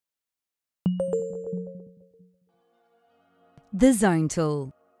The Zone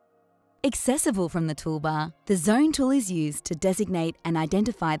tool. Accessible from the toolbar, the Zone tool is used to designate and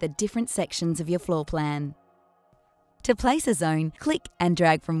identify the different sections of your floor plan. To place a zone, click and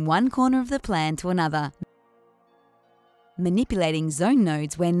drag from one corner of the plan to another, manipulating zone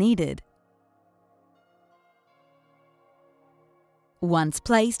nodes where needed. Once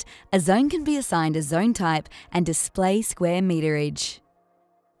placed, a zone can be assigned a zone type and display square meterage.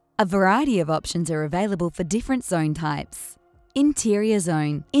 A variety of options are available for different zone types. Interior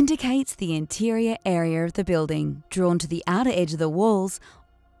zone indicates the interior area of the building, drawn to the outer edge of the walls.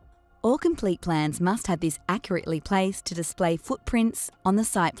 All complete plans must have this accurately placed to display footprints on the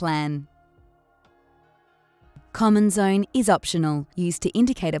site plan. Common zone is optional, used to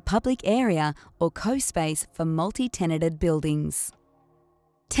indicate a public area or co-space for multi-tenanted buildings.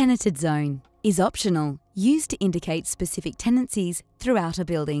 Tenanted zone is optional, used to indicate specific tenancies throughout a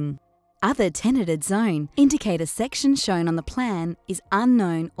building. Other tenanted zone indicate a section shown on the plan is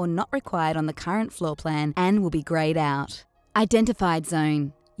unknown or not required on the current floor plan and will be greyed out. Identified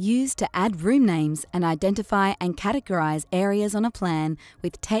zone, used to add room names and identify and categorize areas on a plan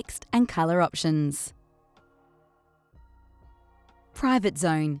with text and color options. Private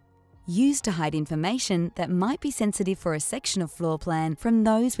zone, used to hide information that might be sensitive for a section of floor plan from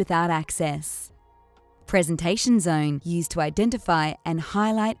those without access. Presentation zone, used to identify and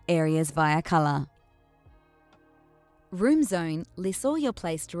highlight areas via color. Room zone lists all your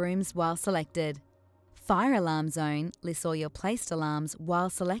placed rooms while selected. Fire alarm zone lists all your placed alarms while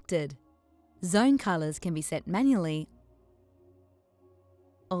selected. Zone colors can be set manually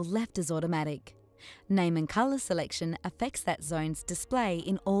or left as automatic. Name and color selection affects that zone's display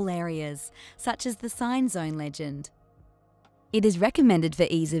in all areas, such as the sign zone legend. It is recommended for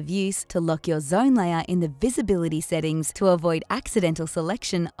ease of use to lock your zone layer in the visibility settings to avoid accidental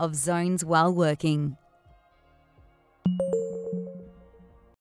selection of zones while working.